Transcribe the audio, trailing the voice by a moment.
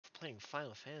playing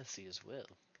Final Fantasy as well.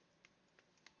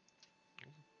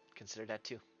 Consider that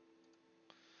too.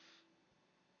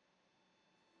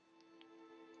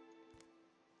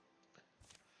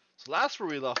 So last where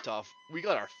we left off, we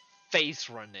got our face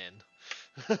run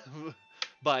in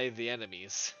by the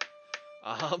enemies.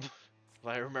 If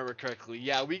I remember correctly,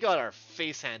 yeah, we got our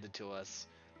face handed to us,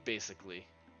 basically.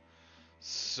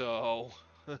 So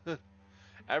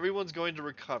everyone's going to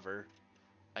recover,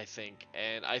 I think,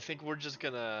 and I think we're just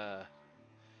gonna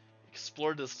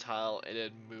explore this tile and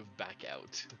then move back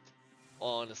out.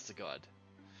 Honest to God.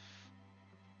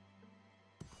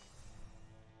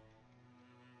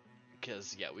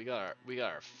 Because yeah, we got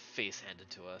our face handed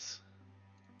to us.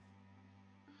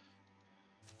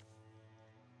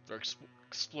 Or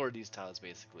explore these tiles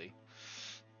basically.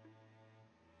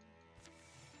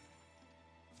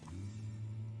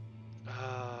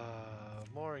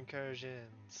 More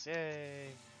incursions! Yay!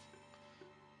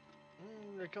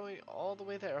 They're going all the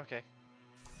way there. Okay.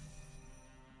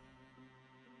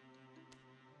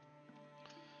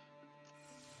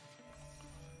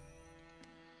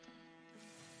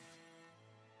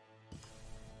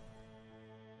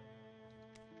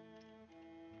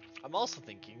 I'm also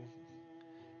thinking,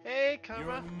 hey,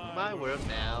 Karma, my world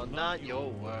now, not your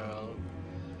world.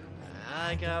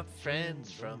 I got friends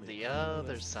from the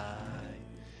other side.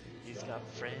 He's got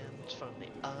friends from the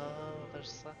other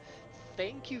side.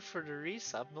 Thank you for the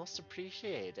resub, most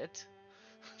appreciated.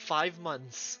 5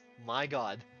 months. My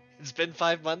God. It's been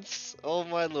 5 months? Oh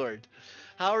my lord.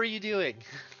 How are you doing?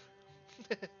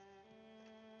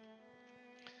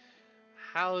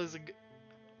 How is it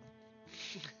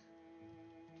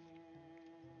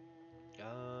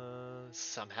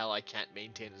somehow I can't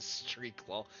maintain a streak.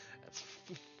 Well, that's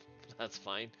that's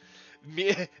fine.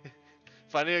 Me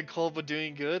finding a cold but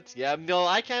doing good. Yeah, no,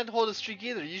 I can't hold a streak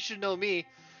either. You should know me.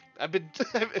 I've been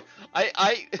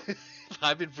I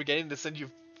I've been forgetting to send you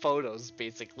photos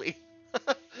basically.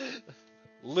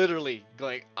 Literally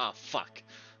going, oh fuck.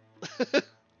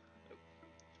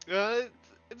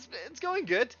 It's going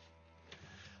good.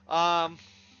 Um,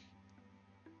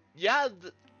 yeah,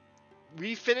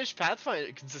 we finished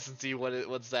Pathfinder consistency.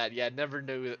 What's that? Yeah, never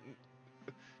knew.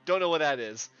 Don't know what that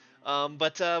is.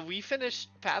 But we finished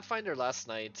Pathfinder last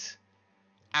night.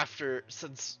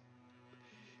 Since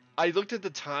I looked at the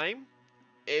time,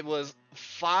 it was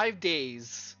 5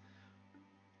 days,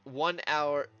 1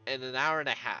 hour, and an hour and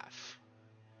a half.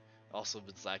 Also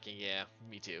been slacking, yeah,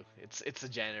 me too. It's a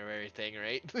January thing,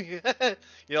 right? You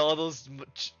know, all those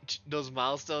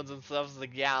milestones and stuff. It's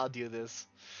like, yeah, I'll do this.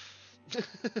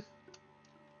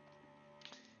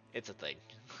 It's a thing.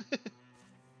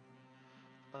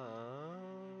 I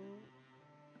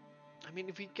mean,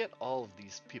 if we get all of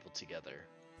these people together,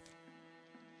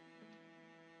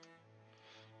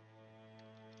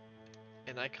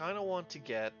 and I kind of want to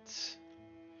get,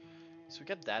 so we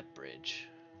got that bridge.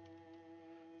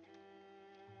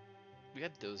 We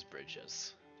got those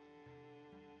bridges.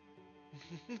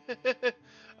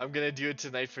 I'm gonna do it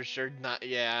tonight for sure. Not,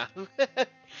 yeah.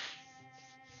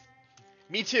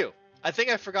 Me too. I think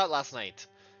I forgot last night.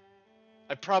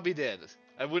 I probably did.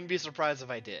 I wouldn't be surprised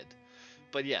if I did.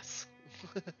 But yes.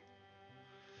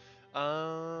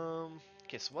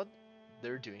 Okay, so what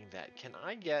they're doing that. Can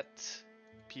I get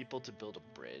people to build a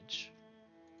bridge?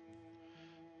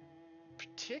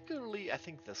 Particularly, I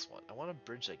think this one. I want a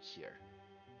bridge like here.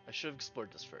 I should have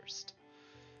explored this first.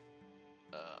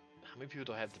 How many people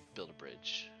do I have to build a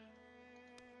bridge?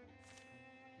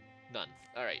 None.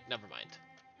 Alright, never mind.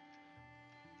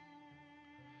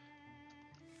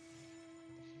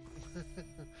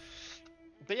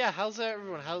 But yeah, how's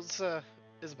everyone? How's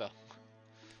Isabel?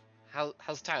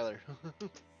 How's Tyler? And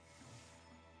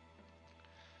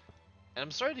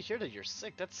I'm sorry to hear that you're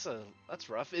sick. That's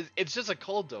rough. It's just a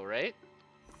cold though, right?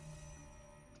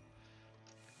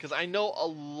 Because I know a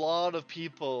lot of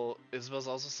people. Isabel's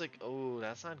also sick. Oh,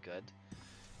 that's not good.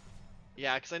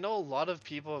 Yeah, because I know a lot of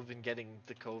people have been getting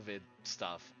the COVID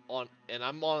stuff and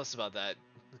I'm honest about that.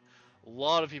 A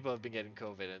lot of people have been getting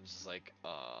COVID, and it's just like,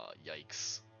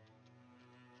 yikes.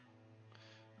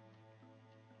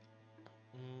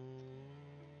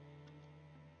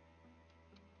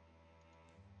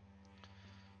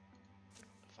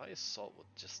 If I assault with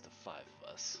just the 5 of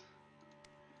us.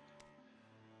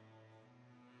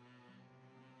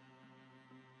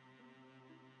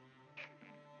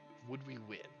 Would we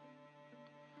win?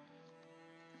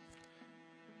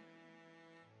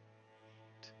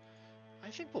 I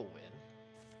think we'll win.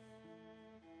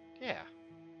 Yeah.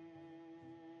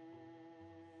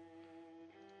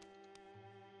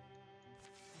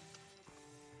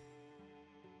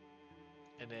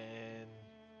 And then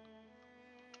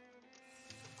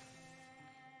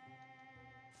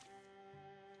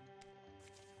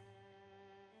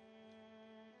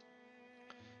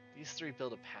These three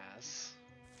build a pass.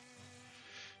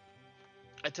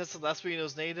 I tested last week and it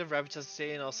was negative. Rapid test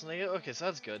today and also negative. Okay, so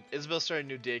that's good. Isabel started a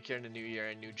new daycare in the new year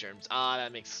and new germs. Ah,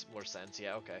 that makes more sense.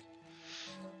 Yeah, okay.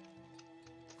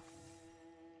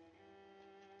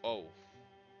 Oh,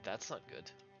 that's not good.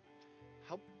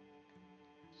 How?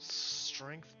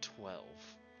 Strength 12.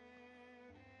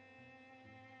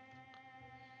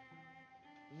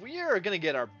 We are gonna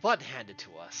get our butt handed to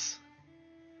us.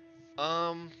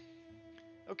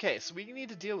 Okay, so we need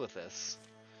to deal with this.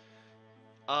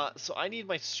 So I need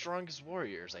my strongest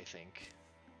warriors, I think.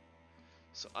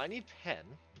 So I need Pen.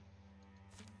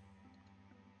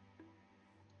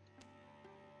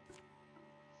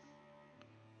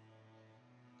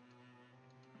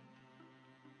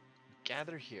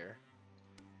 Gather here.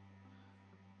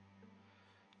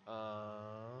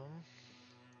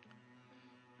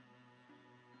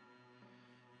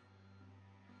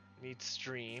 Need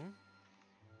stream.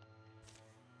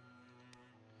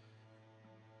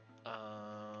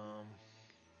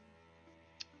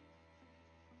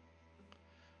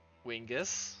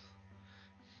 Wingus.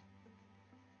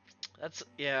 That's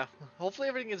yeah. Hopefully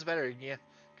everything is better. Yeah,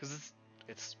 because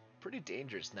it's pretty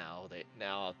dangerous now.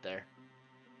 Now out there.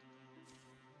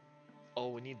 Oh,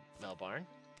 we need Melbarn.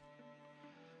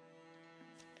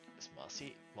 Is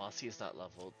Mossy? Mossy is not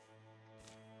leveled.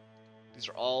 These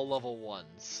are all level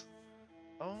 1s.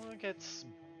 Oh, it gets...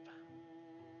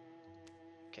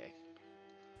 Okay.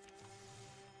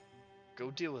 Go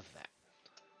deal with that.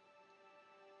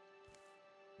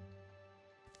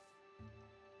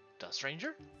 Dust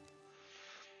Ranger?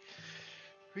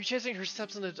 Retracing her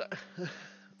steps in the...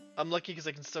 I'm lucky because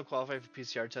I can still qualify for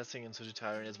PCR testing and such a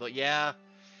tyrant is, but yeah,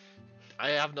 I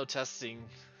have no testing,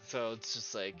 so it's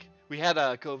just like... We had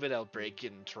a COVID outbreak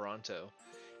in Toronto,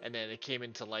 and then it came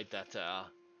into light that,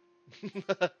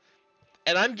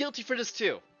 and I'm guilty for this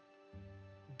too.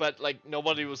 But, like,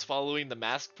 nobody was following the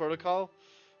mask protocol,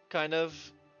 kind of,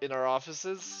 in our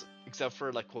offices, except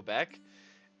for, like, Quebec.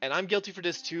 And I'm guilty for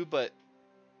this too, but...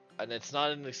 And it's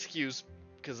not an excuse,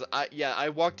 because I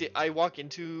walk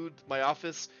into my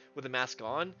office with a mask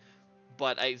on,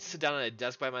 but I sit down at a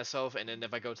desk by myself, and then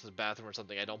if I go to the bathroom or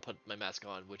something, I don't put my mask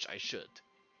on, which I should.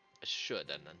 And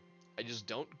then I just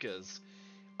don't, because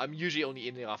I'm usually only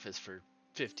in the office for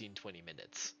 15-20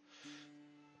 minutes,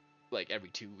 like every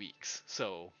 2 weeks.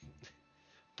 So,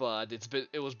 but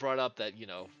it was brought up that, you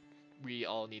know, we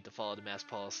all need to follow the mask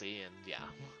policy, and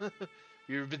yeah,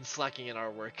 we've been slacking in our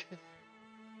work.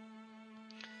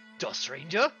 Dust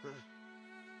Ranger.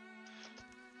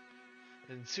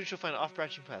 And soon she'll find an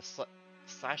off-branching path,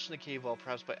 slash in the cave wall,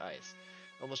 perhaps by ice.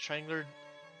 Almost triangular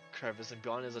crevice, and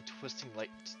beyond is a twisting light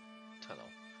tunnel.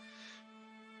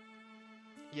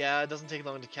 Yeah, it doesn't take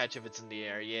long to catch if it's in the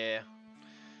air, yeah.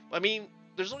 I mean,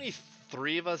 there's only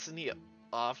 3 of us in the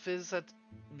office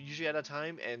usually at a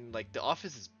time, and, like, the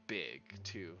office is big,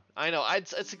 too. I know,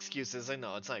 it's excuses, I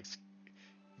know, it's not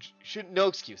no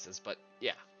excuses, but,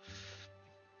 yeah.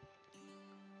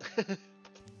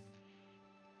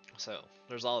 So,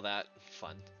 there's all that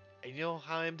fun. And you know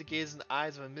how I am to gaze in the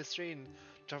eyes of a mystery and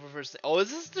drop a first. Oh, is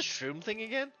this the shroom thing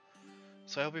again?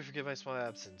 So I hope you forgive my small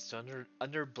absence. To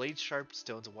under blade sharp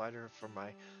stones, wider from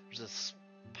there's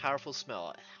a powerful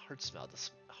smell, a heart smell,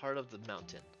 the heart of the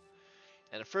mountain.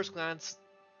 And at first glance,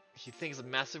 he thinks a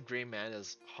massive gray man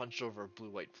is hunched over a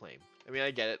blue-white flame. I mean,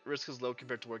 I get it. Risk is low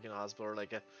compared to working in a hospital or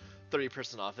like a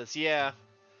 30-person office. Yeah.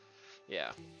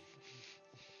 Yeah.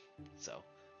 So,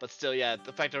 but still, yeah,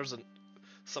 the fact there was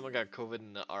someone got COVID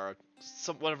in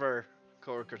one of our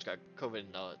coworkers got COVID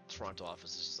in the Toronto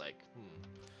office is just like,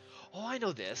 Oh, I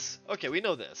know this. Okay, we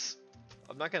know this.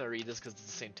 I'm not gonna read this because it's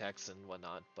the same text and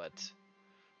whatnot, but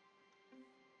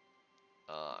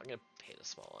I'm gonna pay the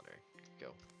small honor.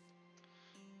 Go.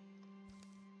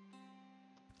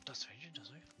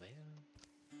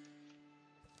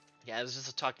 Yeah, it was just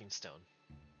a talking stone.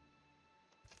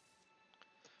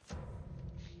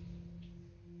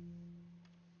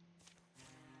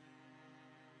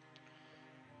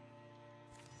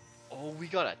 Oh, we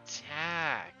got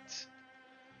attacked.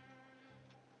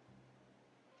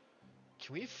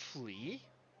 Can we flee?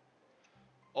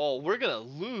 Oh, we're gonna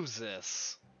lose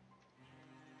this.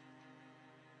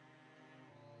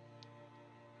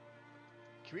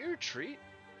 Can we retreat?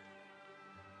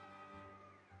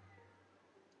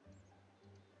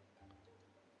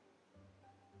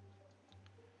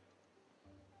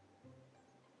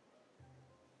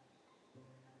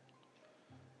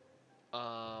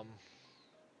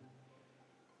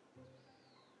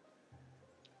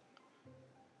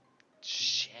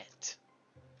 Shit.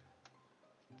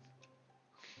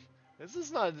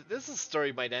 This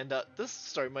story might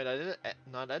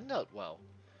not end out well.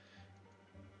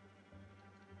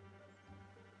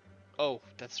 Oh,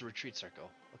 that's the retreat circle.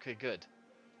 Okay, good.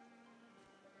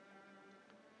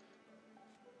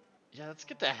 Yeah, let's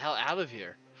get the hell out of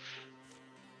here.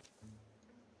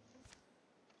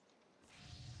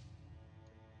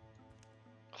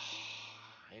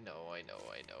 I know, I know,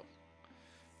 I know.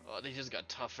 Oh, they just got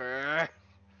tougher.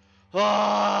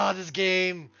 Oh, this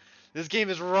game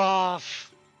is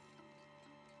rough.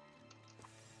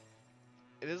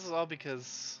 And this is all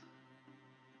because,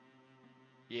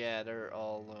 yeah, they're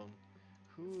all alone.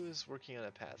 Who is working on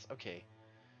a pass? Okay,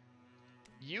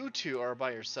 you two are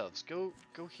by yourselves. Go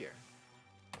here.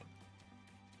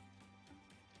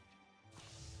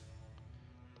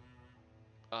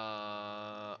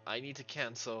 I need to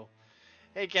cancel.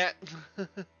 Hey, cat. You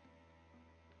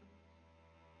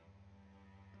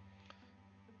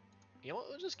know what?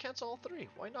 We'll just cancel all three.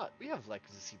 Why not? We have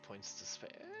legacy points to spare.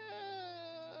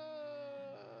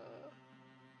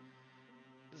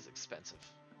 This is expensive.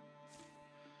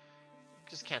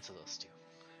 Just cancel those two.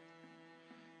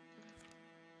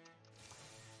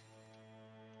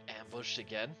 Ambushed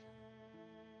again.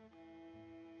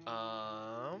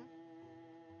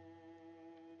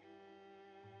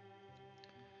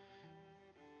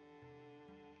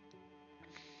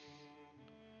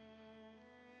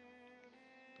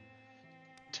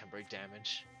 Temporary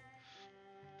damage.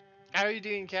 How are you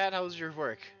doing, cat? How was your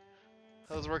work?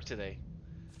 How was work today?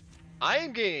 I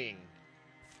am gaining.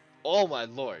 Oh my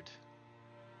lord.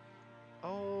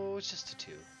 Oh, it's just a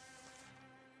 2.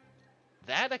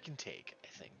 That I can take, I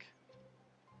think.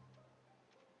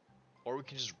 Or we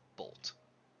can just bolt.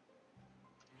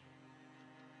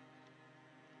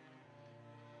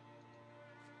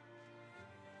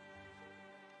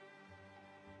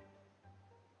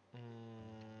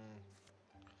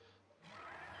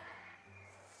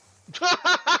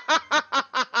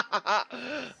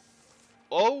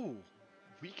 Oh,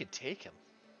 we could take him.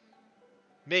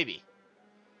 Maybe.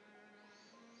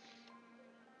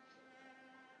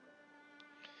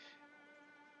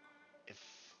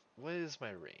 What is my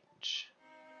range?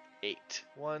 8.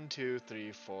 1, 2,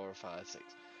 3, 4, 5, 6.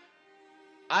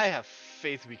 I have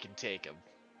faith we can take him.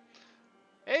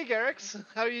 Hey, Garrix.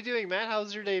 How are you doing, man?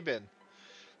 How's your day been?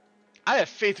 I have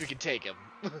faith we can take him.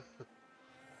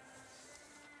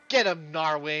 Get him,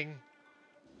 Narwing.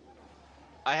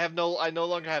 I no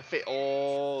longer have faith.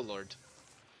 Oh, Lord.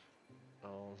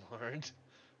 Oh, Lord.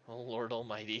 Oh, Lord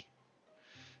Almighty.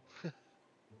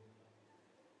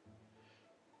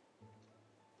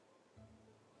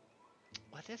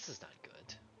 Well, this is not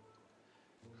good.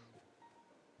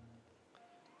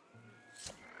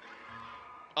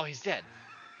 Oh, he's dead.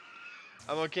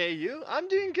 I'm okay. You? I'm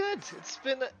doing good.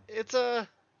 It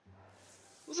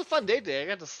was a fun day today. I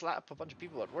got to slap a bunch of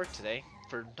people at work today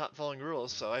for not following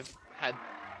rules, so I've had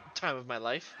time of my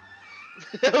life.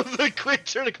 That was a quick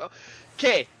turn of confidence.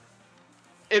 Okay,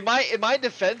 in my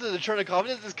defense of the turn of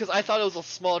confidence is because I thought it was a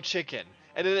small chicken,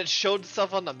 and then it showed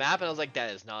stuff on the map, and I was like,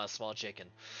 that is not a small chicken.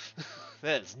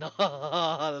 That is not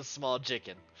a small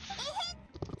chicken.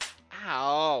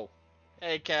 Ow.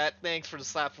 Hey, cat. Thanks for the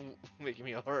slap for making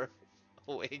me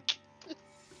awake.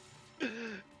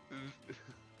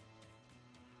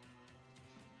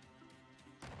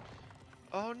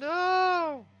 Oh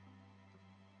no!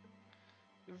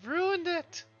 You've ruined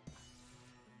it!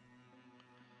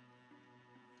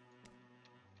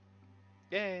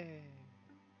 Yay!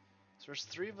 So there's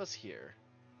 3 of us here.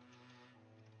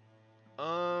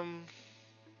 Kind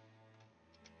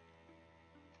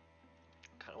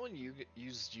of want to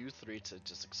use you 3 to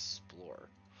just explore.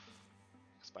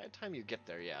 Because by the time you get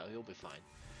there, yeah, you'll be fine.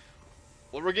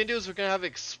 What we're gonna do is we're gonna have an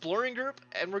exploring group,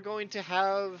 and we're going to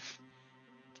have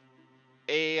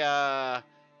a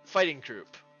fighting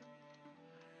group.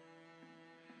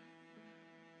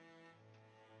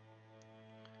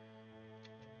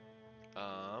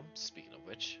 Speaking of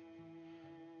which,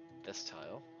 this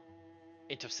tile,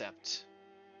 intercept.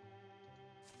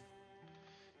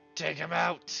 Take him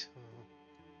out.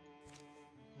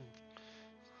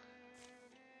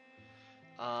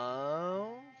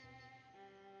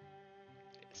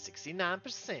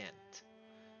 69%.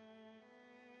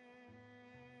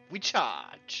 We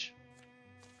charge.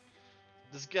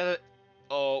 Just gotta.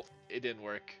 Oh, it didn't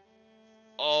work.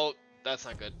 Oh, that's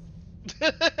not good.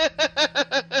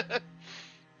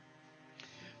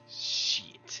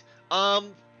 Shit.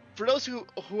 For those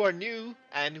who are new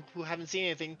and who haven't seen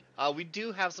anything, we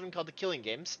do have something called the killing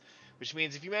games, which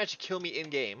means if you manage to kill me in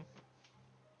game,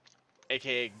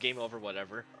 aka game over,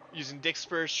 whatever, using Dick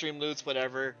Spurs, stream loots,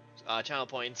 whatever, channel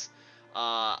points,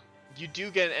 you do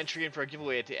get an entry in for a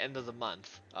giveaway at the end of the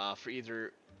month, for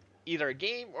either a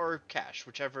game or cash,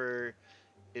 whichever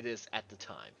it is at the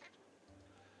time.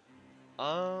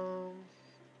 Um,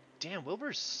 damn,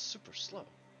 Wilbur's super slow.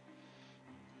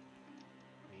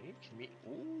 Maybe can we?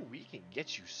 Ooh, we can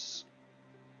get you.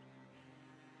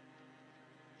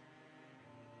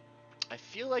 I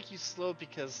feel like you slow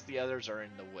because the others are in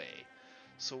the way.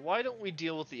 So why don't we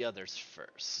deal with the others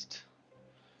first?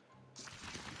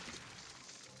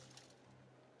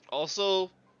 Also,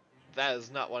 that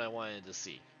is not what I wanted to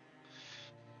see.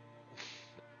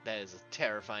 That is a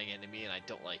terrifying enemy, and I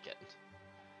don't like it.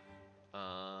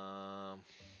 I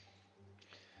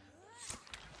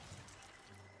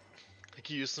could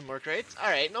use some more crates.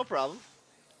 Alright, no problem.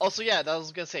 Also, yeah, that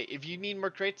was gonna say, if you need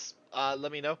more crates, let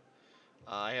me know.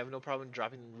 I have no problem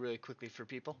dropping them really quickly for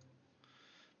people.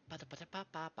 I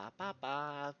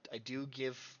do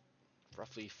give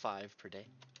roughly 5 per day,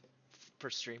 per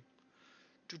stream.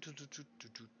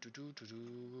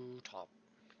 Top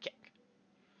kick.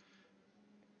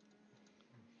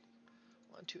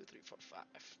 1, 2, 3, 4, 5.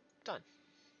 Done.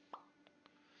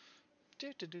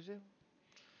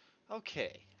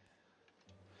 Okay.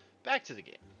 Back to the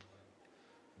game.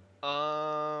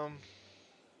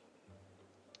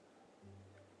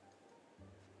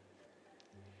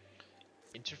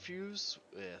 Interviews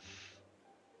with.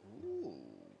 Ooh.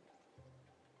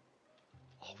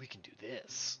 Oh, we can do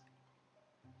this.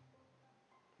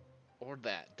 Or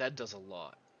that. That does a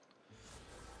lot.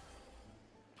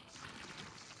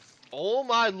 Oh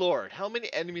my lord. How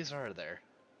many enemies are there?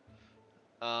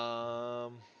 Yeah,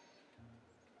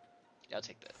 I'll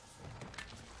take that.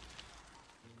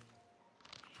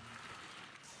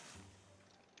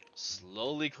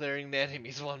 Slowly clearing the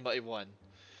enemies one by one.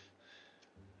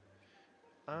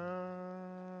 Oh,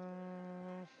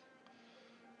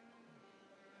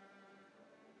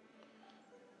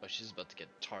 she's about to get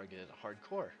targeted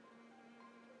hardcore.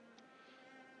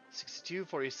 62,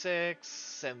 46,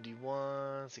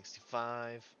 71,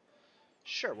 65.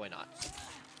 Sure, why not?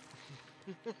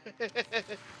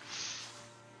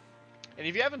 And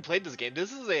if you haven't played this game,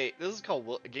 this is a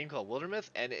game called Wildermyth,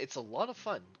 and it's a lot of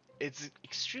fun. It's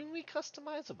extremely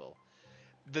customizable.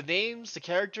 The names, the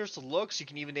characters, the looks, you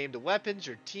can even name the weapons,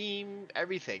 your team,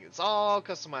 everything. It's all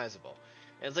customizable.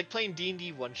 And it's like playing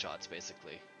D&D one-shots,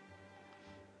 basically.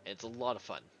 And it's a lot of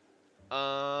fun.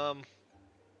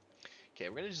 Okay,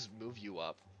 we're gonna just move you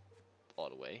up all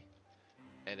the way.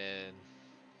 And then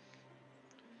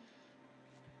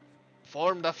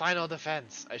form the final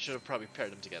defense. I should have probably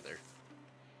paired them together.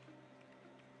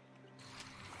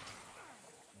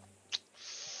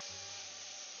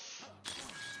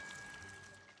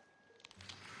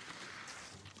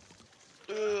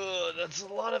 Ugh, that's a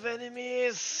lot of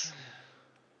enemies.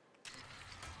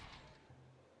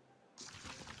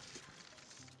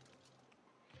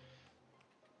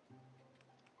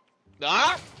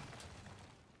 Ah!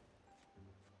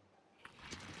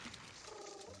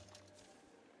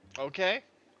 Okay.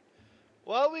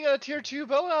 Well, we got a tier 2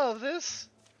 bow out of this.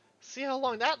 See how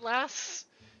long that lasts.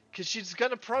 Because she's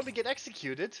gonna probably get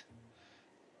executed.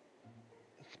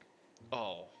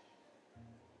 Oh.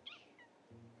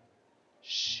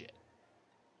 Shit.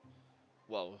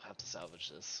 Well, we'll have to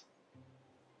salvage this.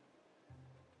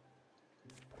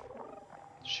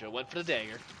 Should've went for the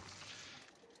dagger.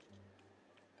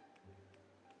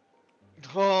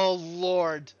 Oh,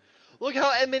 Lord. Look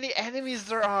how many enemies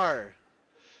there are.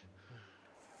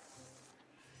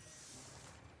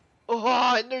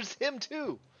 Oh, and there's him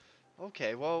too.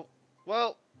 Okay, well.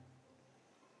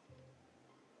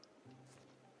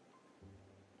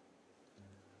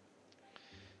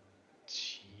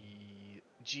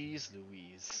 Jeez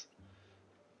Louise.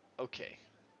 Okay.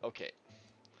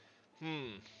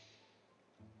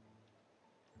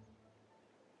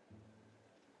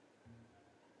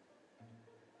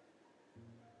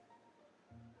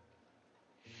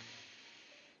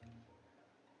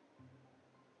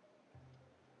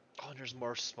 Oh, there's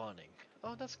more spawning.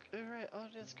 Oh, that's right. Oh,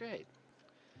 that's great.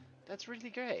 That's really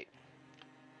great.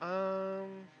 Right.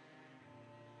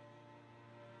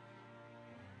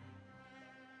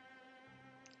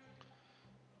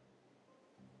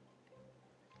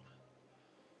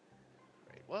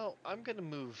 Well, I'm gonna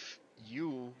move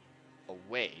you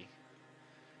away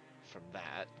from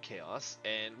that chaos,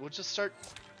 and we'll just start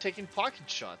taking pocket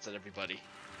shots at everybody.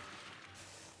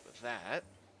 With that,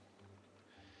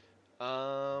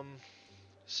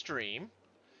 stream.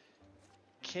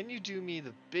 Can you do me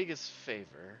the biggest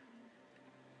favor?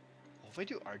 Oh, if I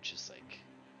do arches like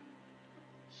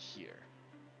here.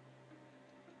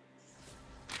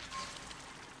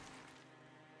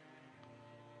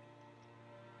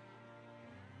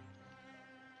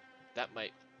 That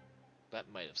might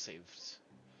have saved.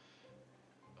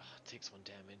 Oh, it takes 1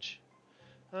 damage.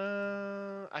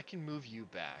 I can move you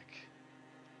back.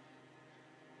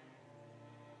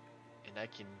 And I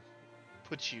can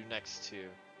put you next to...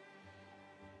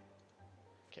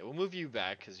 Okay, we'll move you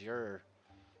back because you're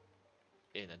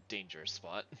in a dangerous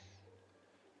spot.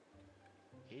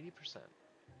 80%.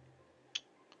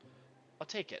 I'll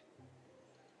take it.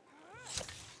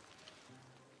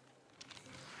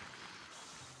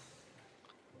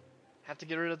 Have to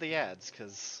get rid of the ads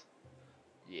because,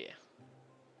 yeah.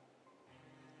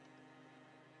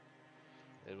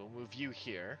 And we'll move you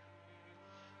here.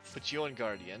 Put you on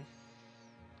Guardian.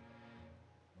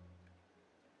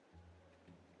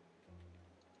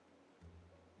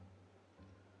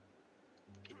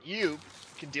 And you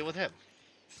can deal with him.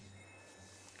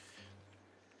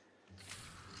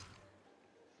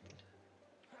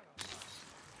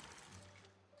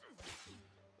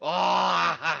 Oh,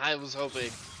 I was hoping.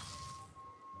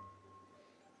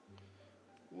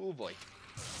 Oh boy.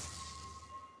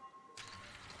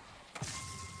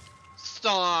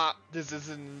 Stop! This is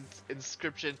an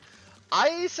inscription.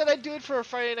 I said I'd do it for a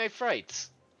Friday Night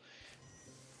Frights.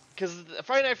 Because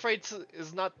Friday Night Frights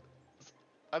is not...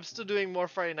 I'm still doing more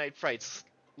Friday Night Frights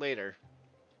later.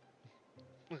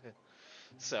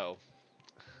 So.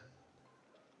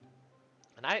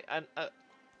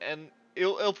 And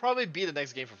it'll probably be the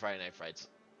next game for Friday Night Frights.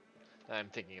 I'm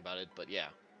thinking about it, but yeah.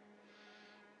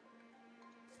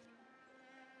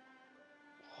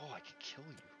 Oh, I could kill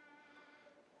you.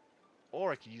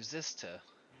 Or I could use this to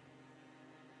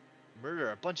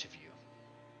murder a bunch of you.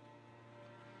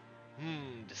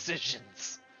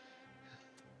 Decisions.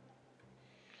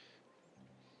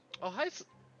 Oh, hi.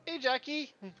 Hey,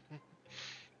 Jackie.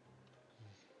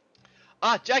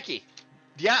 Jackie.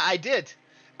 Yeah, I did.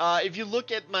 If you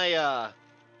look at my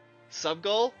sub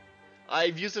goal,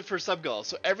 I've used it for sub goal.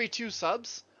 So every 2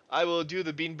 subs, I will do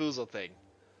the Bean Boozle thing.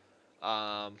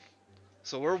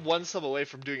 So we're 1 sub away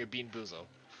from doing a Bean Boozle.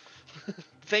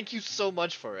 Thank you so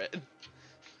much for it.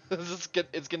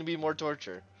 It's gonna be more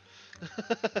torture.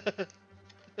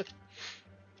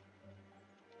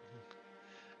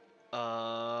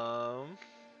 Alright,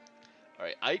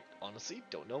 I honestly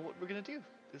don't know what we're gonna do.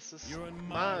 This is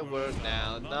my world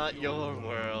now, not your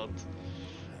world.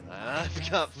 I've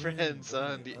got friends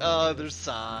on the other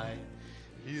side.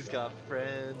 He's got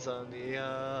friends on the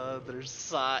other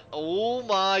side. Oh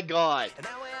my god.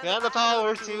 Got the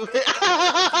power to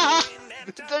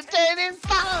entertaining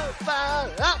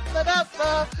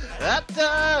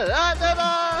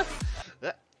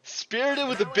Spirited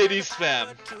with the biddy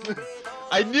spam.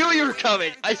 I knew you were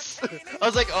coming. I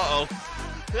was like, uh-oh.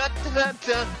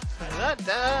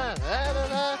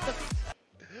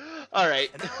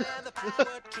 Alright.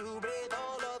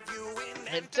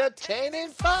 Entertaining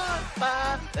fun.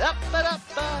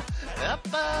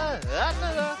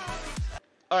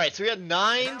 Alright, so we got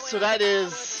 9, so that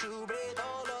is...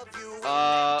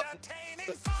 oh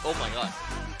my god.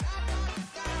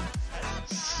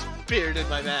 Spirited,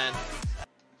 my man.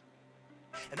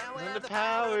 And the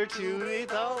power to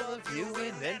with all of you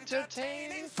in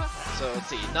entertaining fun. So let's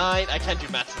see, 9. I can't do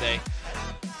math today.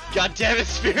 God damn it,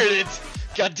 Spirited.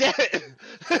 God damn it.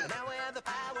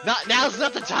 Now's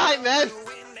not the time, man.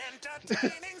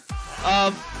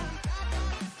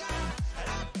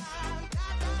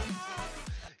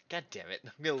 God damn it.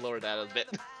 I'm gonna lower that a bit.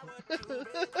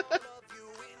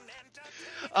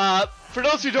 For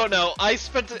those who don't know, I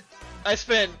spent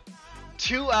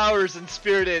 2 hours in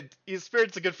Spirited.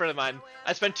 Spirited's a good friend of mine.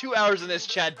 I spent 2 hours in his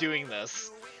chat doing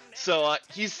this. So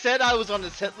he said I was on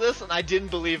his hit list, and I didn't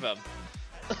believe him.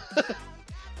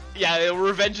 Yeah,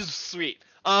 revenge is sweet.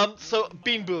 So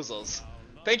Bean Boozles.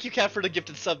 Thank you, Kat, for the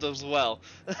gifted sub as well.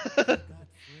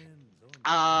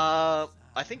 I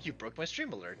think you broke my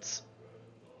stream alerts.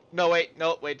 No, wait,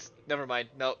 never mind.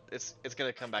 No, it's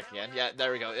gonna come back again. Yeah,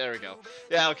 there we go.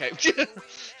 Yeah, okay.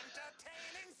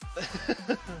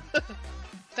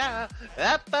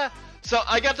 So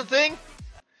I got the thing.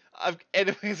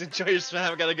 Anyways, enjoy your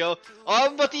spam. I gotta go. Oh,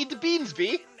 I'm about to eat the beans,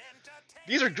 B.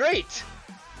 These are great.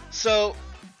 So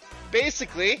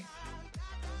basically,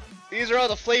 these are all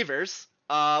the flavors.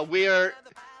 I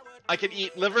can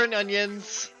eat liver and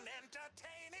onions,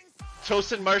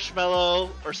 toasted marshmallow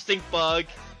or stink bug,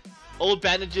 old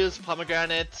bandages,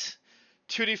 pomegranate,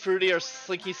 tutti frutti or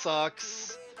slinky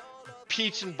socks,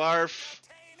 peach and barf.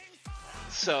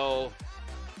 So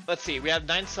let's see, we have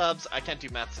 9 subs. I can't do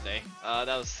math today.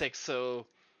 That was 6, so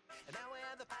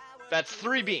that's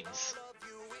 3 beans.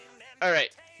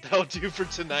 Alright, that'll do for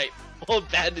tonight. Old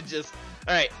bandages.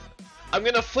 Alright, I'm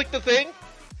gonna flick the thing.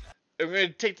 I'm gonna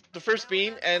take the first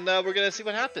bean, and we're gonna see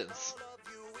what happens.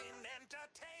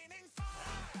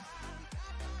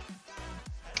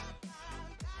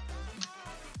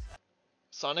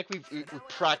 Sonic, we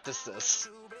practiced this.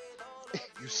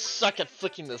 You suck at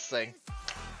flicking this thing.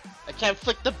 I can't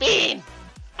flick the bean!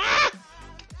 Ah!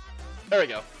 There we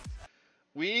go.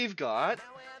 We've got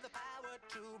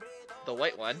the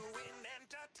white one.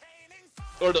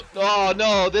 Or the, oh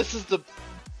no, this is the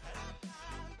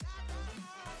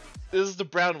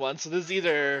brown one. So this is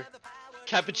either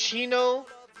cappuccino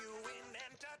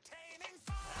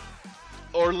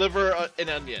or liver and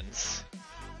onions.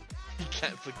 You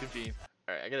can't flick the bean.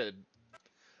 Alright, I gotta...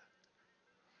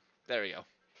 There we go.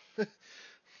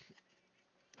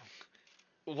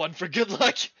 One for good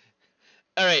luck.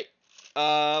 Alright.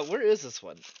 Where is this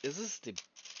one? Is this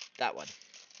that one?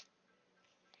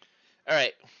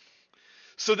 Alright.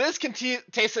 So this can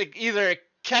taste like either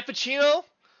cappuccino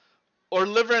or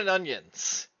liver and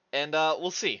onions. And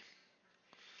we'll see.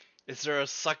 Is there a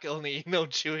suck only no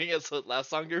chewing it so it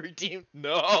lasts longer routine?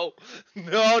 No.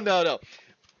 No.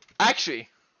 Actually,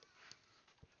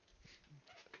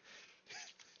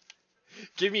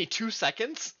 give me 2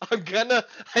 seconds. I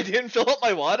didn't fill up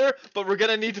my water, but we're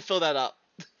gonna need to fill that up.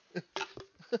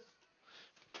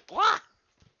 What?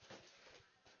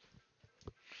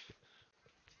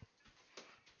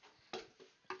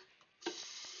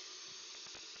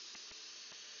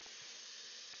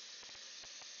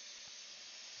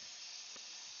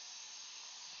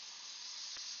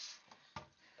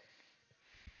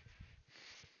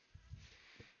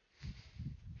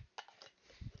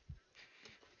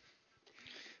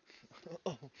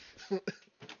 Oh.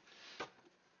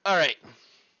 Alright.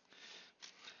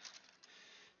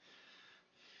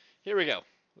 Here we go.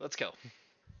 Let's go.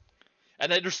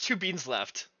 And then there's 2 beans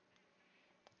left.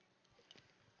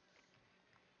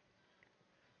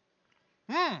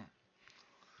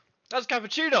 That's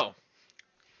cappuccino.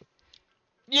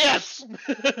 Yes!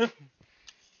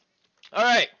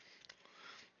 Alright.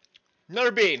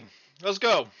 Another bean. Let's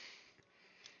go.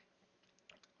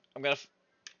 I'm gonna...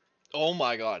 Oh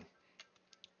my god.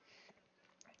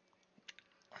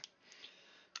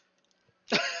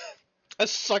 I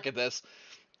suck at this.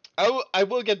 I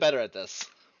will get better at this.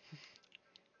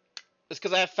 It's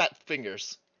because I have fat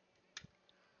fingers.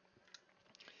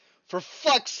 For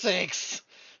fuck's sakes!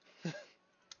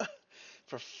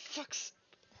 For fuck's...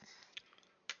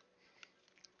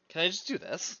 Can I just do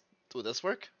this? Will this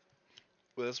work?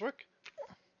 Will this work?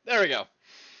 There we go.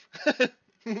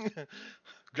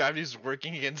 Gravity's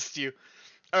working against you.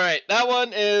 Alright, that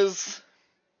one is...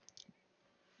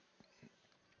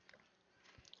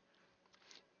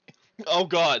 Oh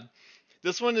god.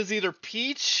 This one is either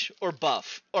peach or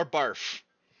barf.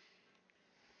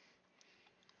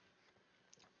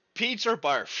 Peach or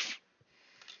barf.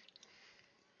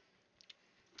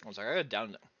 I was like, I gotta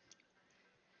down it.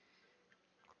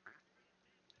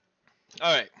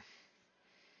 Alright.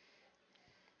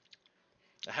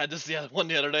 I had this one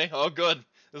the other day. Oh good.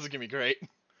 This is gonna be great.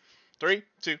 3,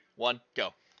 2, 1,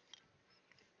 go.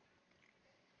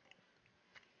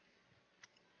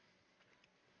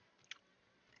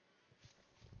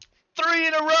 3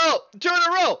 in a row! 2 in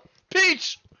a row!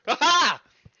 Peach! Aha!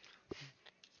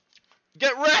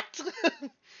 Get wrecked!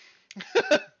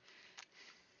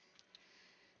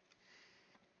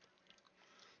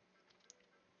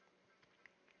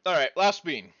 Alright, last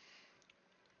bean.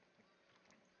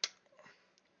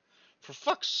 For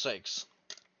fuck's sakes.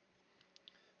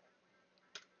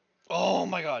 Oh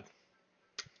my god.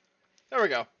 There we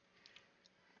go.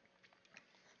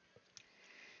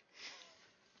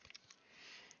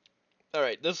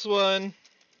 Alright, this one.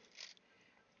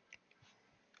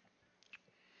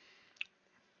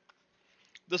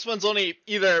 This one's only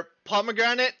either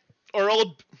pomegranate or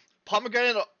old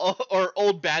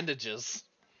bandages.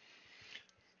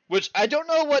 Which I don't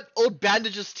know what old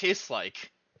bandages taste like.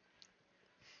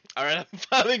 Alright, I'm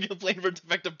filing a complaint for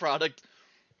defective product.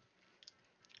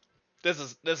 This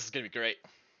is gonna be great.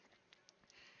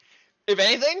 If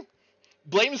anything,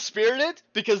 blame Spirited,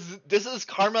 because this is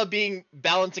karma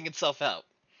balancing itself out.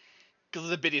 Because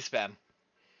of the biddy spam.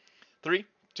 3,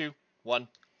 2, 1.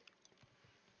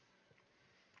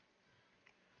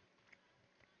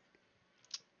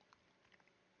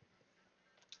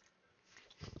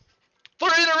 3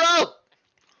 in a row!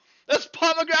 That's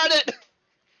pomegranate!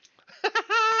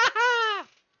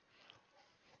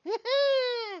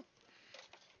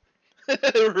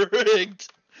 Rigged.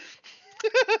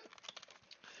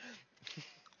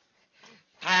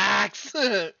 Hacks!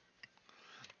 I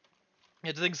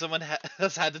think someone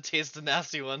has had to taste the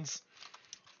nasty ones.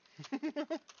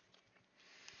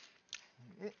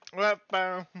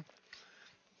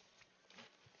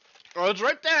 Oh, it's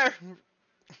right there!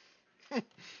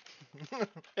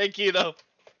 Hey, Keto.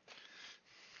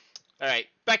 Alright,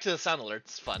 back to the sound alert.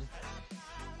 It's fun.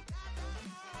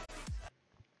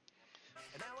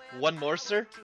 One more, sir?